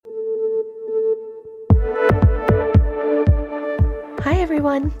Hi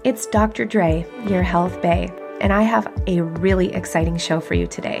everyone, it's Dr. Dre, your health bae, and I have a really exciting show for you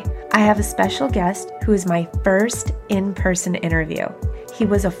today. I have a special guest who is my first in-person interview. He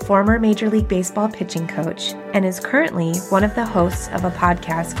was a former Major League Baseball pitching coach and is currently one of the hosts of a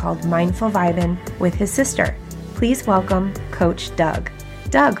podcast called Mindful Vibin' with his sister. Please welcome Coach Doug.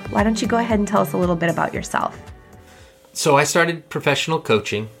 Doug, why don't you go ahead and tell us a little bit about yourself? So I started professional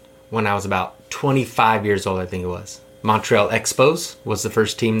coaching when I was about 25 years old, I think it was. Montreal Expos was the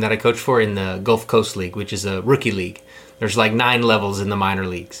first team that I coached for in the Gulf Coast League, which is a rookie league. There's like 9 levels in the minor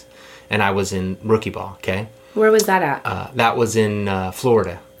leagues, and I was in rookie ball, okay? Where was that at? That was in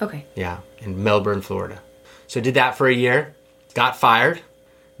Florida. Okay. Yeah, in Melbourne, Florida. So I did that for a year, got fired,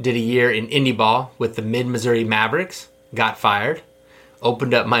 did a year in indie ball with the Mid-Missouri Mavericks, got fired,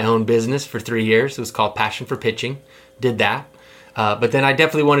 opened up my own business for 3 years. It was called Passion for Pitching, did that. But then I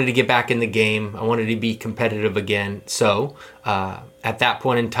definitely wanted to get back in the game. I wanted to be competitive again. So at that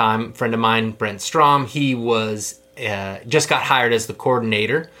point in time, a friend of mine, Brent Strom, he was just got hired as the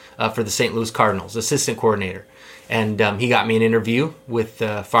coordinator for the St. Louis Cardinals, assistant coordinator. And he got me an interview with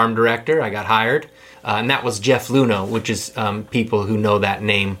the farm director. I got hired. And that was Jeff Luhnow, which is people who know that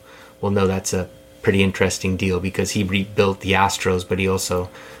name will know that's a pretty interesting deal because he rebuilt the Astros, but he also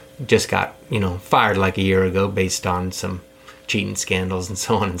just got, fired like a year ago based on some cheating scandals and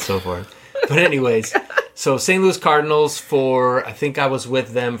so on and so forth. But anyways, so St. Louis Cardinals I think I was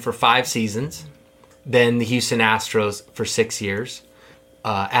with them for 5 seasons. Then the Houston Astros for 6 years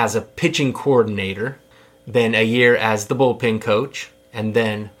as a pitching coordinator. Then a year as the bullpen coach. And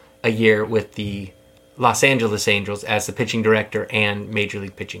then a year with the Los Angeles Angels as the pitching director and Major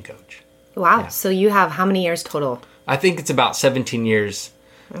League pitching coach. Wow. Yeah. So you have how many years total? I think it's about 17 years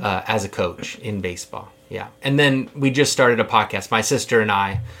as a coach in baseball. Yeah. And then we just started a podcast. My sister and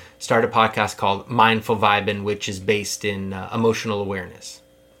I started a podcast called Mindful Vibin', which is based in emotional awareness.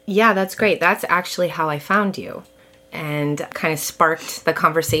 Yeah, that's great. That's actually how I found you and kind of sparked the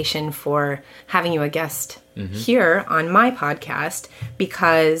conversation for having you a guest here on my podcast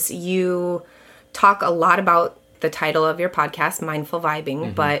because you talk a lot about the title of your podcast, Mindful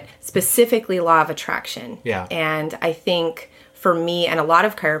Vibing, but specifically law of attraction. Yeah. And I think for me and a lot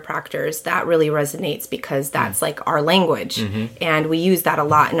of chiropractors, that really resonates because that's like our language. And we use that a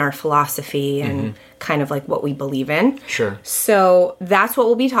lot in our philosophy and kind of like what we believe in. Sure. So that's what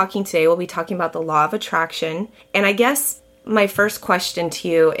we'll be talking today. We'll be talking about the law of attraction. And I guess my first question to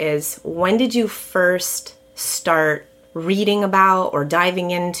you is, when did you first start reading about or diving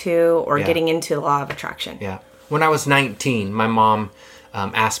into or getting into the law of attraction? Yeah. When I was 19, my mom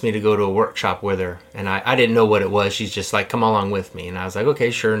asked me to go to a workshop with her, and I didn't know what it was. She's just like, come along with me. And I was like,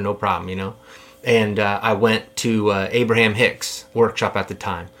 okay, sure, no problem, And I went to Abraham Hicks' workshop at the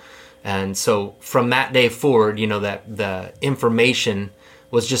time. And so from that day forward, that the information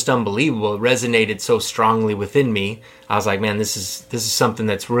was just unbelievable. It resonated so strongly within me. I was like, man, this is something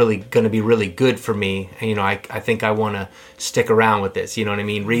that's really going to be really good for me. And, I think I want to stick around with this. You know what I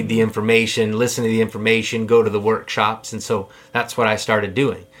mean? Read the information, listen to the information, go to the workshops. And so that's what I started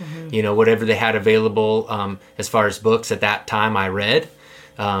doing. Whatever they had available as far as books at that time I read.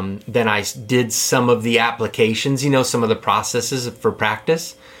 Then I did some of the applications, some of the processes for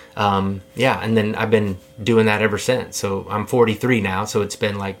practice. And then I've been doing that ever since. So I'm 43 now, so it's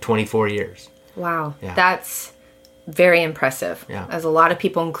been like 24 years. Wow. Yeah. That's very impressive. Yeah. As a lot of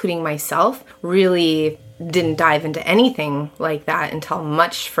people, including myself, really didn't dive into anything like that until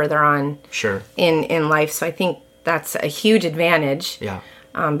much further on in life. So I think that's a huge advantage. Yeah.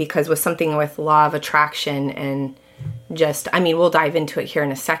 Because with something with law of attraction and we'll dive into it here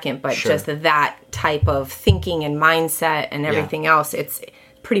in a second, but just that type of thinking and mindset and everything else, it's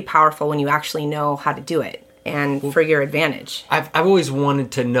pretty powerful when you actually know how to do it and for your advantage. I've always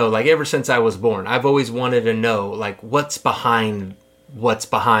wanted to know, like ever since I was born, I've always wanted to know like what's behind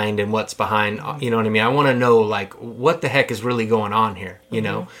and what's behind, you know what I mean? I want to know like what the heck is really going on here, you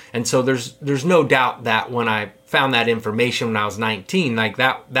know? And so there's no doubt that when I found that information when I was 19, like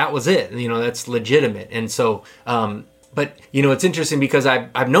that was it, that's legitimate. And so, but, it's interesting because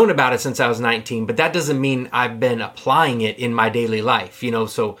I've known about it since I was 19, but that doesn't mean I've been applying it in my daily life,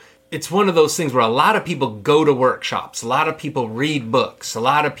 so it's one of those things where a lot of people go to workshops, a lot of people read books, a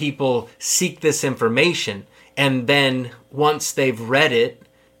lot of people seek this information, and then once they've read it,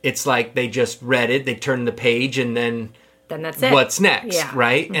 it's like they just read it, they turn the page, and then that's it. What's next,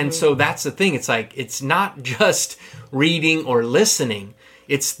 right? And so that's the thing. It's like, it's not just reading or listening.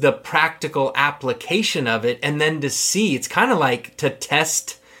 It's the practical application of it, and then to see, it's kind of like to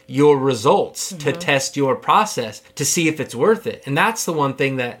test your results, to test your process, to see if it's worth it. And that's the one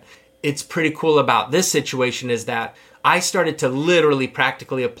thing that it's pretty cool about this situation is that I started to literally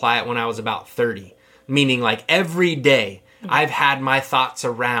practically apply it when I was about 30, meaning like every day I've had my thoughts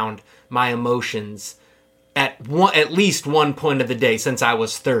around my emotions at least one point of the day since I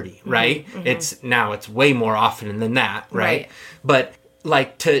was 30, right? It's way more often than that, right? But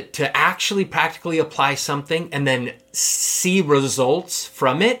like to actually practically apply something and then see results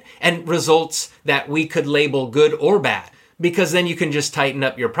from it, and results that we could label good or bad, because then you can just tighten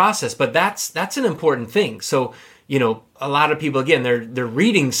up your process. But that's an important thing. So, a lot of people, again, they're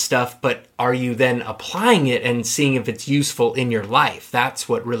reading stuff, but are you then applying it and seeing if it's useful in your life? That's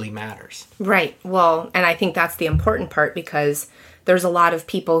what really matters. Right. Well, and I think that's the important part, because there's a lot of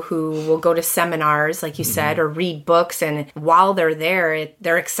people who will go to seminars, like you said, or read books, and while they're there,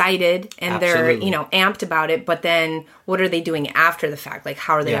 they're excited and Absolutely. they're, amped about it. But then what are they doing after the fact? Like,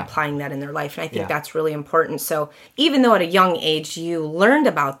 how are they applying that in their life? And I think that's really important. So even though at a young age you learned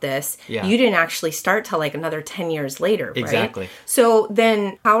about this, you didn't actually start till like another 10 years later, right? Exactly. So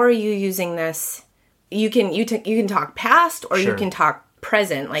then how are you using this? You can talk past, or you can talk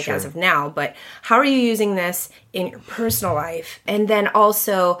present, like as of now, but how are you using this in your personal life? And then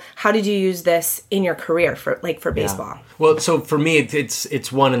also, how did you use this in your career for baseball? Well, so for me,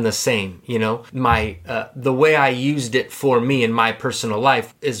 it's one and the same, my, the way I used it for me in my personal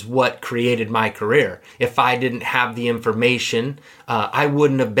life is what created my career. If I didn't have the information, I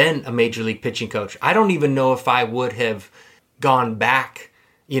wouldn't have been a major league pitching coach. I don't even know if I would have gone back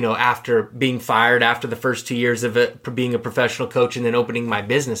after being fired after the first 2 years of being a professional coach and then opening my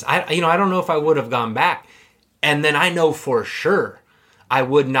business. I don't know if I would have gone back. And then I know for sure I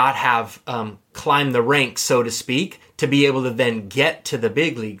would not have climbed the ranks, so to speak, to be able to then get to the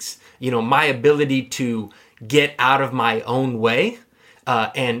big leagues. My ability to get out of my own way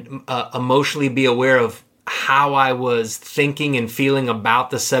and emotionally be aware of how I was thinking and feeling about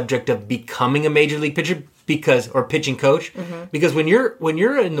the subject of becoming a major league pitcher, or pitching coach, because when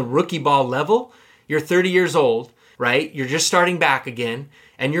you're in the rookie ball level, you're 30 years old, right? You're just starting back again,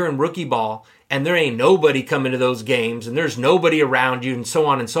 and you're in rookie ball, and there ain't nobody coming to those games, and there's nobody around you, and so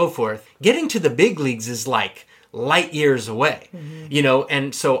on and so forth. Getting to the big leagues is like light years away,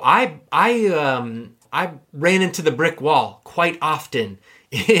 and so I ran into the brick wall quite often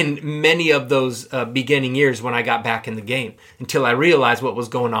in many of those beginning years when I got back in the game, until I realized what was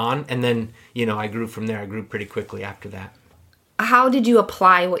going on. And then, I grew from there. I grew pretty quickly after that. How did you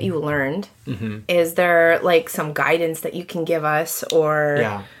apply what you learned? Is there like some guidance that you can give us,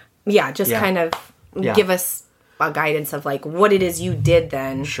 or kind of give us a guidance of like what it is you did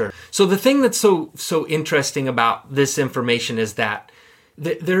then? Sure. So the thing that's so interesting about this information is that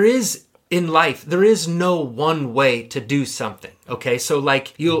there is, in life, there is no one way to do something. Okay. So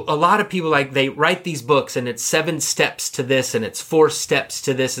like a lot of people, like, they write these books and it's 7 steps to this and it's 4 steps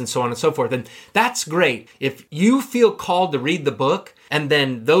to this and so on and so forth. And that's great. If you feel called to read the book and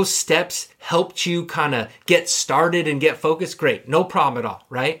then those steps helped you kind of get started and get focused, great. No problem at all.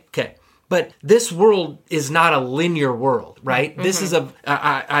 Right. Okay. But this world is not a linear world, right? This is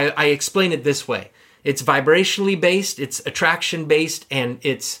I explain it this way. It's vibrationally based, it's attraction based, and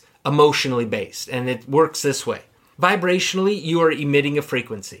it's emotionally based, and it works this way. Vibrationally, you are emitting a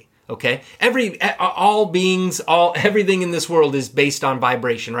frequency. Okay, all beings, everything in this world is based on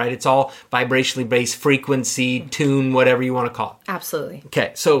vibration, right? It's all vibrationally based, frequency, tune, whatever you want to call it. Absolutely.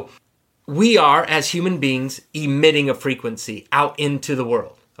 Okay, so we are, as human beings, emitting a frequency out into the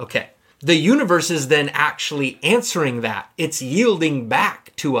world. Okay, the universe is then actually answering that. It's yielding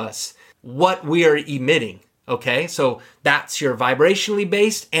back to us what we are emitting. Okay, so that's your vibrationally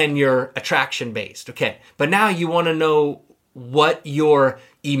based and your attraction based. Okay, but now you want to know what you're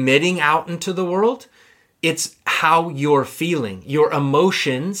emitting out into the world. It's how you're feeling. Your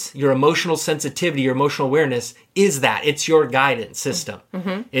emotions, your emotional sensitivity, your emotional awareness is that. It's your guidance system.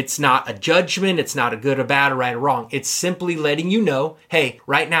 It's not a judgment. It's not a good or bad or right or wrong. It's simply letting you know, hey,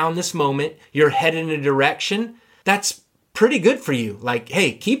 right now in this moment, you're headed in a direction that's pretty good for you. Like,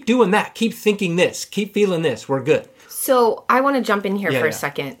 hey, keep doing that. Keep thinking this. Keep feeling this. We're good. So I want to jump in here for a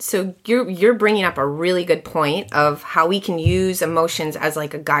second. So you're bringing up a really good point of how we can use emotions as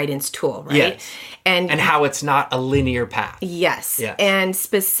like a guidance tool, right? Yes. And how it's not a linear path. Yes. And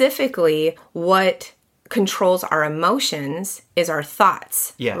specifically, what controls our emotions is our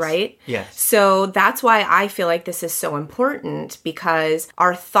thoughts, right? Yes. So that's why I feel like this is so important, because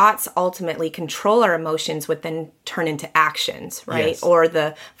our thoughts ultimately control our emotions, which then turn into actions, right? Yes. Or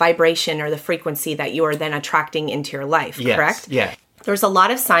the vibration or the frequency that you are then attracting into your life, correct? Yeah. there's a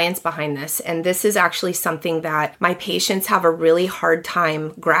lot of science behind this, and this is actually something that my patients have a really hard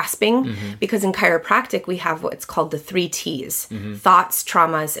time grasping because in chiropractic, we have what's called the 3 T's, thoughts,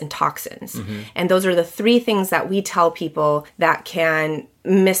 traumas, and toxins. And those are the 3 things that we tell people that can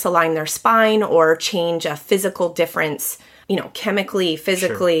misalign their spine or change a physical difference, chemically,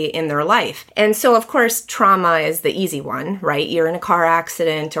 physically in their life. And so, of course, trauma is the easy one, right? You're in a car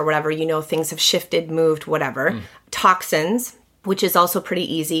accident or whatever, things have shifted, moved, whatever. Toxins, which is also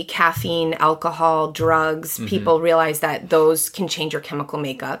pretty easy. Caffeine, alcohol, drugs. People realize that those can change your chemical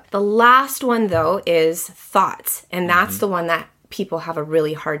makeup. The last one, though, is thoughts. And that's the one that people have a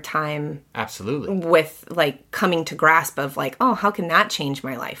really hard time with, coming to grasp of how can that change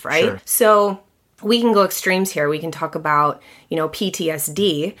my life, right? Sure. So we can go extremes here. We can talk about,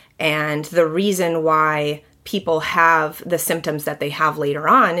 PTSD and the reason why people have the symptoms that they have later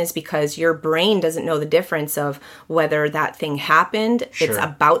on is because your brain doesn't know the difference of whether that thing happened, it's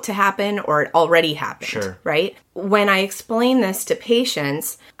about to happen, or it already happened, right? When I explain this to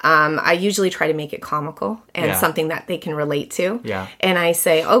patients, I usually try to make it comical and something that they can relate to. Yeah. And I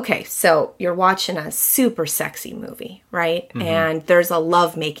say, okay, so you're watching a super sexy movie, right? And there's a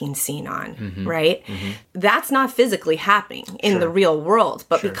lovemaking scene on, right? That's not physically happening in the real world,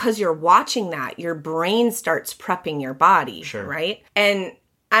 but because you're watching that, your brain starts prepping your body, right? And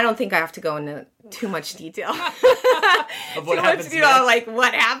I don't think I have to go into too much detail of what happens next.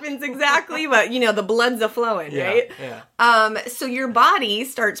 What happens exactly, but the blood's a-flowing, right? So your body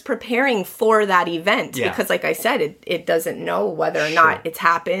starts preparing for that event because, like I said, it doesn't know whether or not it's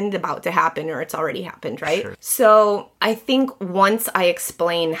happened, about to happen, or it's already happened, right? So I think once I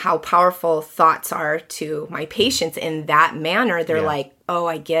explain how powerful thoughts are to my patients in that manner, they're like, oh,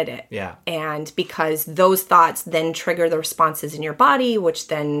 I get it. Yeah. And because those thoughts then trigger the responses in your body, which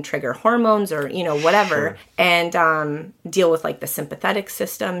then trigger hormones or, whatever, and deal with the sympathetic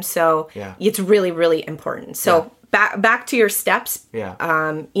system. So it's really, really important. So back to your steps.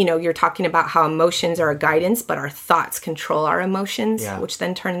 You're talking about how emotions are a guidance, but our thoughts control our emotions, which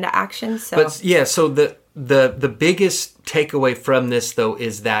then turn into action. So so the biggest takeaway from this, though,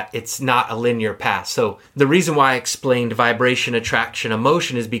 is that it's not a linear path. So the reason why I explained vibration, attraction,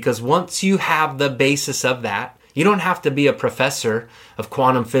 emotion is because once you have the basis of that, you don't have to be a professor of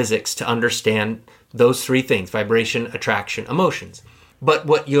quantum physics to understand those 3 things: vibration, attraction, emotions. But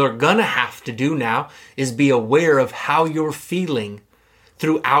what you're going to have to do now is be aware of how you're feeling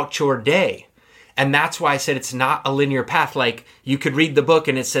throughout your day. And that's why I said it's not a linear path. Like, you could read the book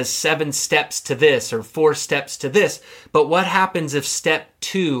and it says 7 steps to this or 4 steps to this. But what happens if step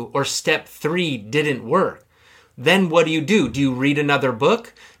 2 or step 3 didn't work? Then what do? Do you read another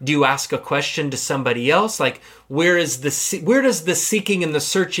book? Do you ask a question to somebody else? Where does the seeking and the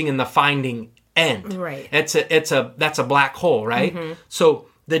searching and the finding end? Right. That's a black hole, right? So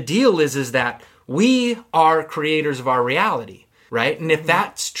the deal is that we are creators of our reality, right? And if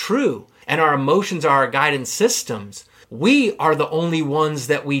that's true, and our emotions are our guidance systems, we are the only ones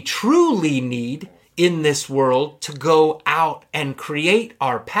that we truly need in this world to go out and create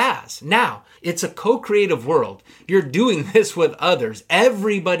our paths. Now, it's a co-creative world. You're doing this with others.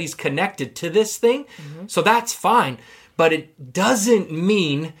 Everybody's connected to this thing, so that's fine. But it doesn't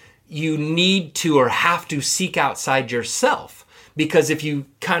mean you need to or have to seek outside yourself. Because if you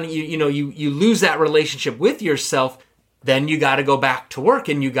you lose that relationship with yourself, then you got to go back to work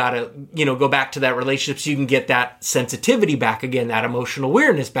and you got to, go back to that relationship so you can get that sensitivity back again, that emotional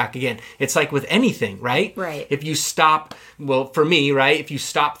awareness back again. It's like with anything, right? Right. If you stop, for me, right, if you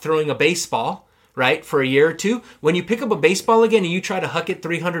stop throwing a baseball, right, for a year or two, when you pick up a baseball again and you try to huck it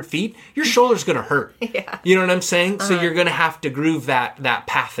 300 feet, your shoulder's going to hurt. Yeah. You know what I'm saying? So you're going to have to groove that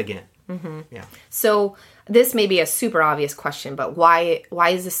path again. Yeah. So this may be a super obvious question, but why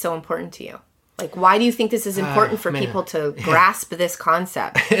is this so important to you? Why do you think this is important for people to grasp this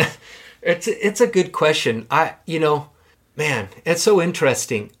concept? It's a good question. It's so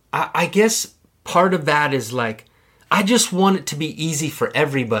interesting. I guess part of that is I just want it to be easy for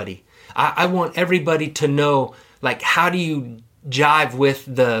everybody. I want everybody to know, how do you jive with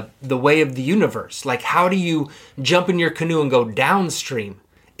the way of the universe? How do you jump in your canoe and go downstream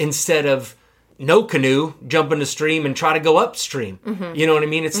instead of no canoe, jump in the stream and try to go upstream. You know what I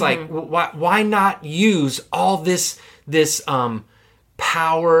mean? It's why not use all this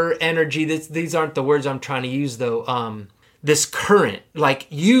power, energy? These aren't the words I'm trying to use though. This current,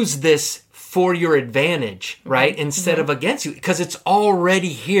 use this for your advantage, right? Instead of against you, because it's already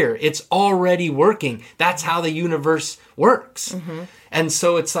here. It's already working. That's how the universe works. And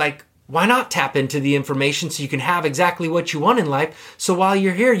so it's why not tap into the information so you can have exactly what you want in life? So while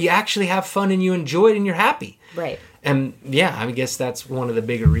you're here, you actually have fun and you enjoy it and you're happy. Right. And yeah, I guess that's one of the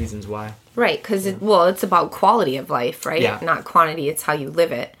bigger reasons why. Right, because it's about quality of life, right? Yeah. Not quantity. It's how you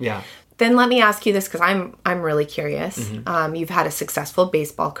live it. Yeah. Then let me ask you this, because I'm really curious. You've had a successful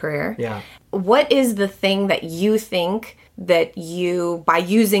baseball career. Yeah. What is the thing that you think that you, by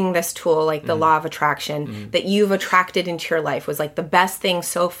using this tool, like the law of attraction, that you've attracted into your life was like the best thing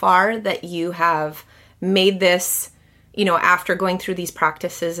so far that you have made this, after going through these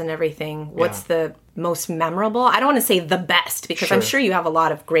practices and everything? What's the most memorable? I don't want to say the best, because I'm sure you have a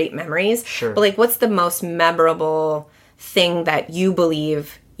lot of great memories. Sure. But like, what's the most memorable thing that you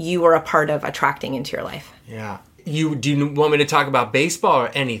believe you were a part of attracting into your life? Yeah. Do you want me to talk about baseball or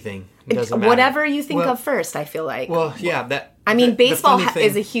anything? It doesn't matter. Whatever you think of first, I feel like. Well, yeah, baseball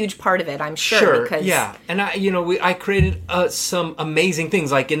is a huge part of it, I'm sure. Sure, because yeah. And I created some amazing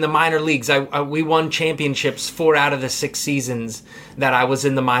things. Like in the minor leagues, we won championships 4 out of the 6 seasons that I was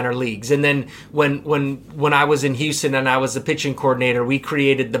in the minor leagues. And then when I was in Houston and I was the pitching coordinator, we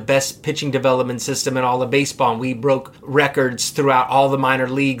created the best pitching development system in all of baseball. And we broke records throughout all the minor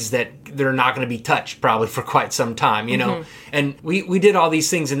leagues that they're not going to be touched probably for quite some time, And we did all these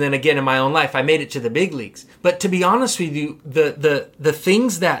things, and then again in my own life, I made it to the big leagues. But to be honest with you, the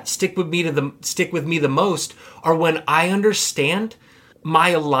things that stick with me the most are when I understand my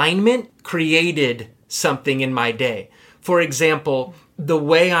alignment created something in my day. For example, the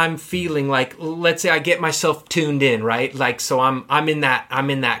way I'm feeling, like let's say I get myself tuned in, right? Like so I'm in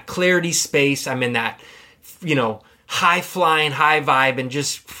that clarity space. I'm in that high flying, high vibe, and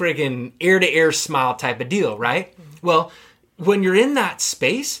just friggin' ear to ear smile type of deal, right? Well, when you're in that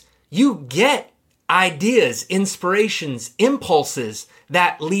space, you get ideas, inspirations, impulses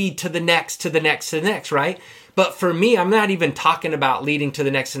that lead to the next, to the next, to the next, right? But for me, I'm not even talking about leading to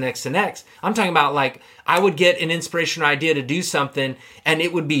the next, to the next, to the next. I'm talking about like, I would get an inspirational idea to do something and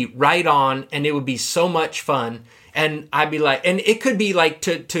it would be right on and it would be so much fun. And I'd be like, and it could be like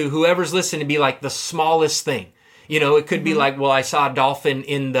to whoever's listening to be like the smallest thing. It could be like, well, I saw a dolphin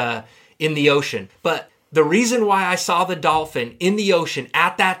in the ocean. But the reason why I saw the dolphin in the ocean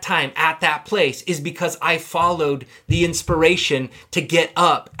at that time, at that place, is because I followed the inspiration to get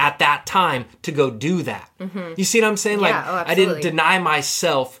up at that time to go do that. You see what I'm saying? Yeah, I didn't deny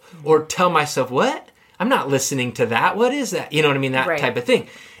myself or tell myself, what? I'm not listening to that. What is that? You know what I mean? That type of thing.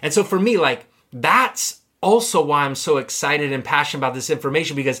 And so for me, like, that's also why I'm so excited and passionate about this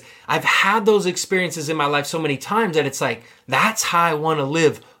information, because I've had those experiences in my life so many times that it's like, that's how I want to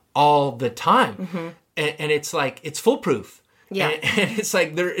live all the time. And it's like, it's foolproof. Yeah. And it's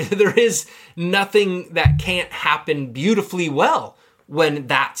like, there is nothing that can't happen beautifully well when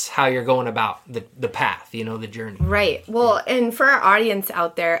that's how you're going about the path, the journey. Right. Well, and for our audience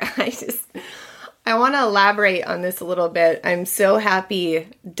out there, I want to elaborate on this a little bit. I'm so happy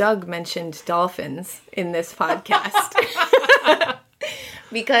Doug mentioned dolphins in this podcast.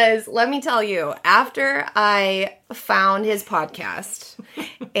 Because let me tell you, after I found his podcast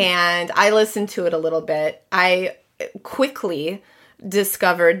and I listened to it a little bit, I quickly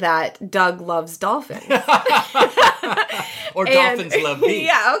discovered that Doug loves dolphins. Or dolphins love me.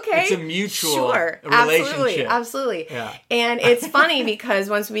 Yeah, okay. It's a mutual relationship. Absolutely. Yeah. And it's funny because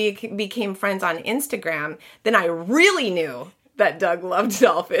once we became friends on Instagram, then I really knew that Doug loved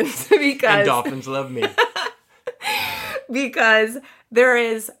dolphins. And dolphins love me. Because there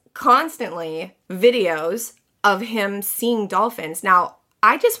is constantly videos of him seeing dolphins. Now,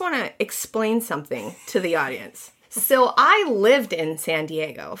 I just want to explain something to the audience. So I lived in San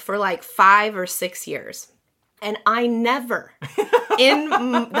Diego for like 5 or 6 years. And I never, in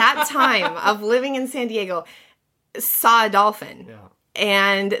that time of living in San Diego, saw a dolphin. Yeah.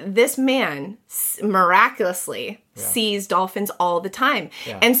 And this man miraculously sees dolphins all the time.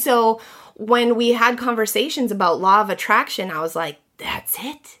 Yeah. And so when we had conversations about law of attraction, I was like, that's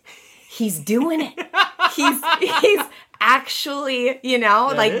it. He's doing it. He's actually,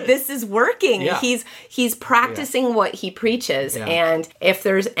 this is working. Yeah. He's practicing what he preaches. Yeah. And if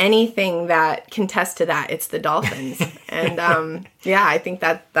there's anything that can test to that, it's the dolphins. And I think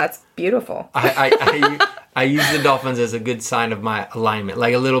that's beautiful. I use the dolphins as a good sign of my alignment,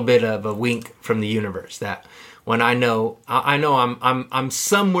 like a little bit of a wink from the universe, that when I know I'm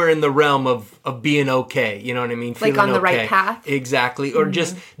somewhere in the realm of being okay. You know what I mean? Like on the right path? Exactly. Or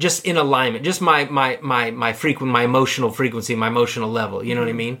just in alignment. Just my emotional frequency, my emotional level. You know what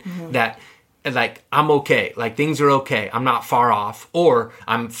I mean? Mm-hmm. That like I'm okay. Like things are okay. I'm not far off, or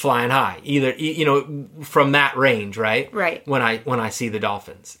I'm flying high. Either from that range, right? Right. When I see the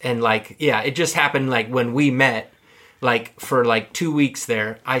dolphins. And like it just happened like when we met. Like for like 2 weeks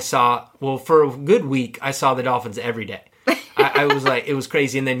there, for a good week, I saw the dolphins every day. I was like, it was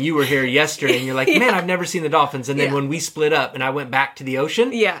crazy. And then you were here yesterday and you're like, man, I've never seen the dolphins. And then when we split up and I went back to the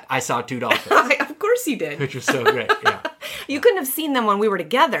ocean, I saw 2 dolphins. Of course you did. Which was so great. Yeah. You couldn't have seen them when we were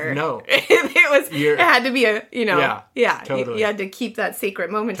together. No. It had to be totally. You had to keep that sacred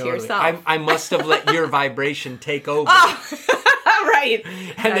moment to yourself. I must have let your vibration take over. Right.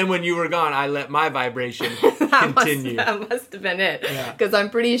 And then when you were gone, I let my vibration continue. That must have been it. Because I'm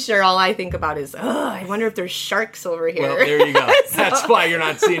pretty sure all I think about is, I wonder if there's sharks over here. Well, there you go. That's why you're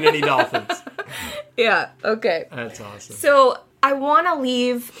not seeing any dolphins. Yeah, okay. That's awesome. So I want to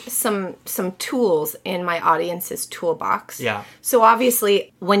leave some tools in my audience's toolbox. Yeah. So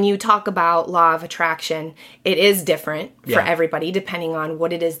obviously, when you talk about law of attraction, it is different for everybody depending on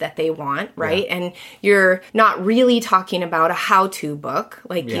what it is that they want, right? Yeah. And you're not really talking about a how-to book,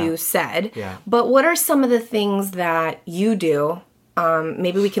 like you said. Yeah. But what are some of the things that you do?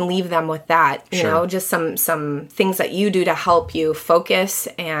 Maybe we can leave them with that, you know, just some things that you do to help you focus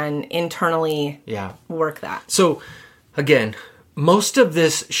and internally work that. So, again, most of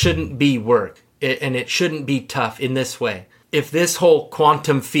this shouldn't be work, and it shouldn't be tough in this way. If this whole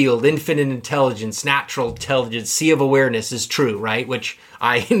quantum field, infinite intelligence, natural intelligence, sea of awareness is true, right? Which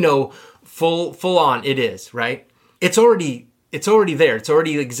I know full on it is, right? It's already there. It's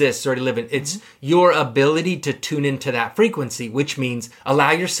already exists. It's already living. It's your ability to tune into that frequency, which means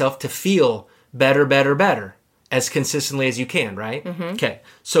allow yourself to feel better as consistently as you can, right? Okay.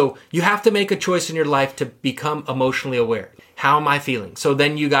 So you have to make a choice in your life to become emotionally aware. How am I feeling? So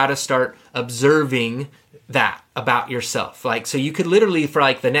then you got to start observing that about yourself. Like, so you could literally, for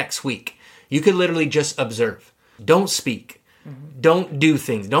like the next week, you could literally just observe. Don't speak. Don't do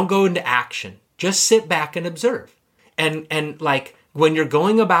things. Don't go into action. Just sit back and observe. And like when you're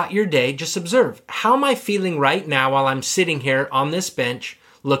going about your day, just observe. How am I feeling right now while I'm sitting here on this bench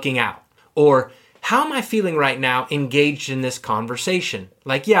looking out? Or how am I feeling right now engaged in this conversation?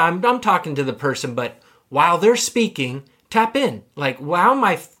 Like, yeah, I'm talking to the person, but while they're speaking, tap in. Like, how am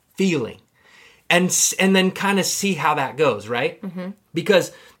I feeling? And then kind of see how that goes, right?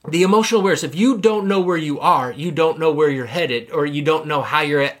 Because the emotional awareness, if you don't know where you are, you don't know where you're headed, or you don't know how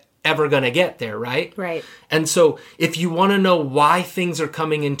you're ever going to get there, right? Right. And so if you want to know why things are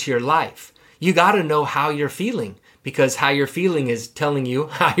coming into your life, you got to know how you're feeling, because how you're feeling is telling you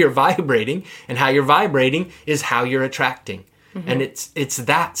how you're vibrating, and how you're vibrating is how you're attracting. And it's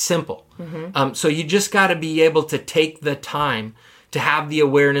that simple. So you just got to be able to take the time to have the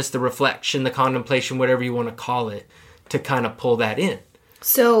awareness, the reflection, the contemplation, whatever you want to call it, to kind of pull that in.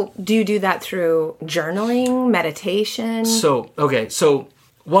 So do you do that through journaling, meditation? So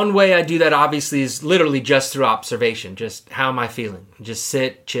one way I do that obviously is literally just through observation. Just how am I feeling? Just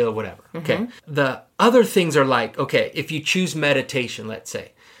sit, chill, whatever. Okay. The other things are like, okay, if you choose meditation, let's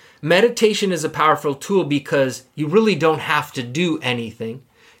say. Meditation is a powerful tool because you really don't have to do anything.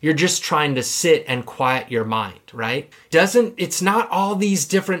 You're just trying to sit and quiet your mind, right? It's not all these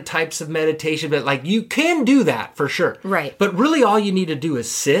different types of meditation, but like you can do that for sure. Right. But really all you need to do is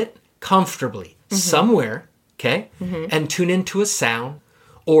sit comfortably somewhere, okay? And tune into a sound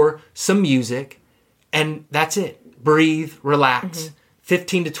or some music, and that's it. Breathe, relax,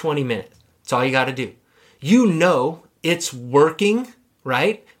 15 to 20 minutes. That's all you got to do. You know it's working,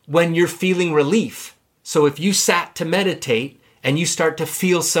 right? When you're feeling relief. So if you sat to meditate and you start to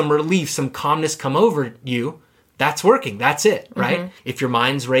feel some relief, some calmness come over you, that's working. That's it, right? If your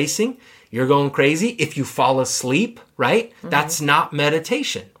mind's racing, you're going crazy. If you fall asleep, right? That's not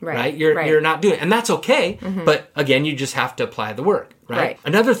meditation, right? You're not doing it. And that's okay. But again, you just have to apply the work, right?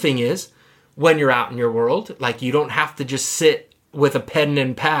 Another thing is when you're out in your world, like you don't have to just sit with a pen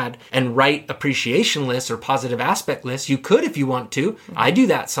and pad and write appreciation lists or positive aspect lists. You could if you want to. I do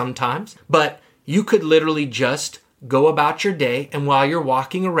that sometimes. But you could literally just go about your day, and while you're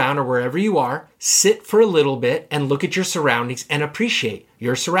walking around or wherever you are, sit for a little bit and look at your surroundings and appreciate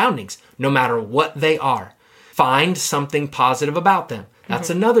your surroundings, no matter what they are. Find something positive about them.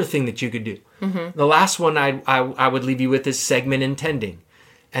 That's another thing that you could do. The last one I would leave you with is segment intending.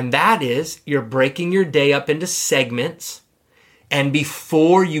 And that is you're breaking your day up into segments. And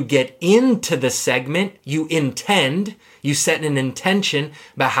before you get into the segment, you set an intention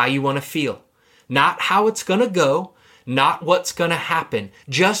about how you want to feel. Not how it's going to go, not what's going to happen,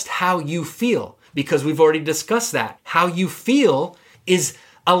 just how you feel. Because we've already discussed that. How you feel is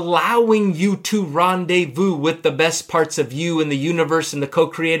allowing you to rendezvous with the best parts of you and the universe and the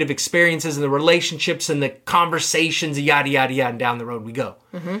co-creative experiences and the relationships and the conversations, yada, yada, yada, and down the road we go.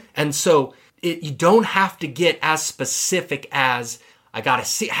 And so you don't have to get as specific as, I got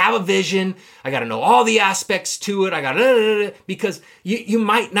to have a vision. I got to know all the aspects to it. Because you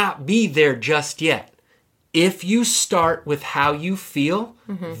might not be there just yet. if you start with how you feel,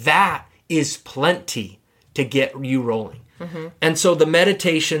 that is plenty to get you rolling. And so the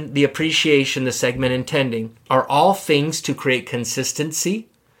meditation, the appreciation, the segment intending are all things to create consistency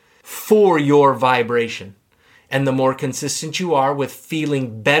for your vibration. And the more consistent you are with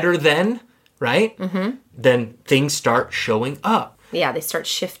feeling better than, right? Then things start showing up. Yeah, they start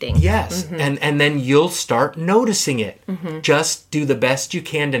shifting. Yes. And then you'll start noticing it. Just do the best you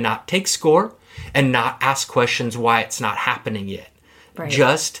can to not take score and not ask questions why it's not happening yet. Right.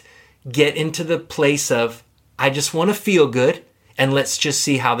 Just get into the place of, I just want to feel good, and let's just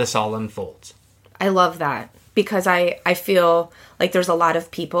see how this all unfolds. I love that, because I feel like there's a lot of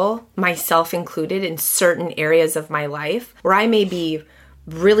people, myself included, in certain areas of my life where I may be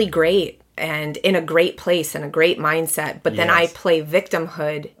really great and in a great place and a great mindset, but then I play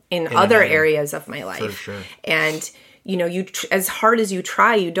victimhood in other areas of my life. For sure. And you as hard as you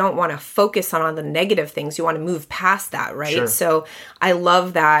try, you don't want to focus on all the negative things. You want to move past that, right? Sure. So I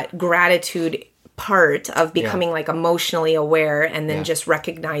love that gratitude part of becoming like emotionally aware, and then just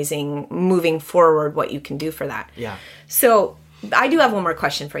recognizing, moving forward, what you can do for that. Yeah. So I do have one more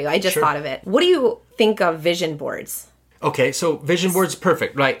question for you. I just thought of it. What do you think of vision boards? Okay, so vision board's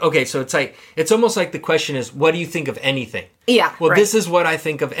perfect, right? Okay, so it's almost like the question is, what do you think of anything? Yeah. Well, this is what I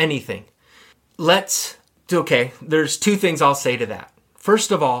think of anything. There's two things I'll say to that.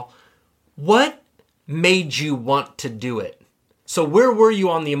 First of all, what made you want to do it? So where were you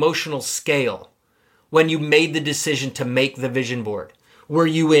on the emotional scale when you made the decision to make the vision board? Were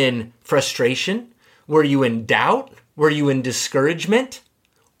you in frustration? Were you in doubt? Were you in discouragement?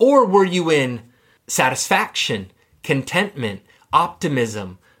 Or were you in satisfaction, contentment,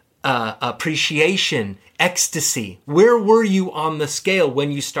 optimism, appreciation, ecstasy? Where were you on the scale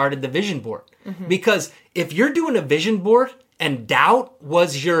when you started the vision board? Because if you're doing a vision board and doubt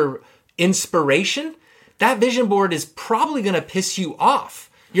was your inspiration, that vision board is probably going to piss you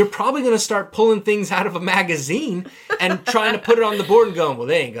off. You're probably going to start pulling things out of a magazine and trying to put it on the board and going, well,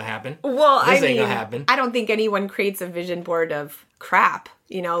 they ain't going to happen. Well, this ain't going to happen. I don't think anyone creates a vision board of crap.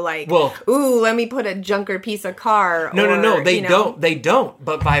 Well, ooh, let me put a junker piece of car. No, they don't. They don't.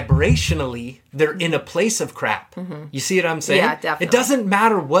 But vibrationally, they're in a place of crap. You see what I'm saying? Yeah, definitely. It doesn't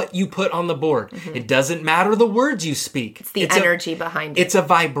matter what you put on the board. It doesn't matter the words you speak. It's the energy behind it. It's a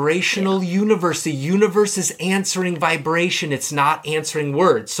vibrational universe. The universe is answering vibration. It's not answering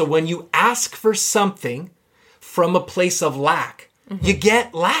words. So when you ask for something from a place of lack, you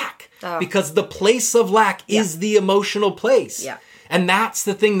get lack. Because the place of lack is the emotional place. Yeah. And that's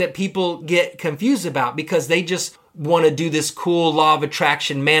the thing that people get confused about, because they just want to do this cool law of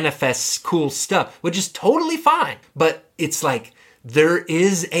attraction, manifests cool stuff, which is totally fine. But it's like, there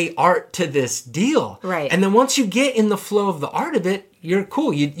is a art to this deal. Right. And then once you get in the flow of the art of it, you're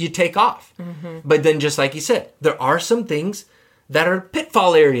cool. You take off. But then just like you said, there are some things that are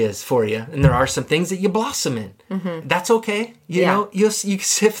pitfall areas for you. And there are some things that you blossom in. That's okay. You know, you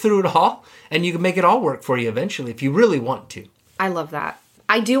sift through it all, and you can make it all work for you eventually if you really want to. I love that.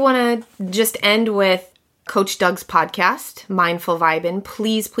 I do want to just end with Coach Doug's podcast, Mindful Vibin'.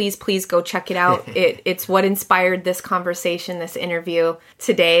 Please, please, please go check it out. It's what inspired this conversation, this interview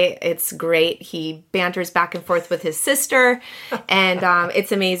today. It's great. He banters back and forth with his sister, and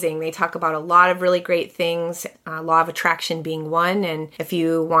it's amazing. They talk about a lot of really great things, law of attraction being one. And if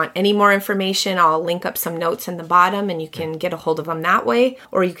you want any more information, I'll link up some notes in the bottom, and you can get a hold of them that way.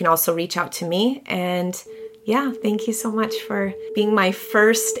 Or you can also reach out to me. And yeah, thank you so much for being my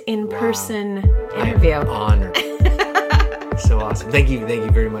first in-person interview. I'm honored. So awesome. Thank you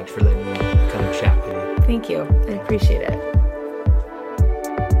very much for letting me come chat with you. Thank you. I appreciate it.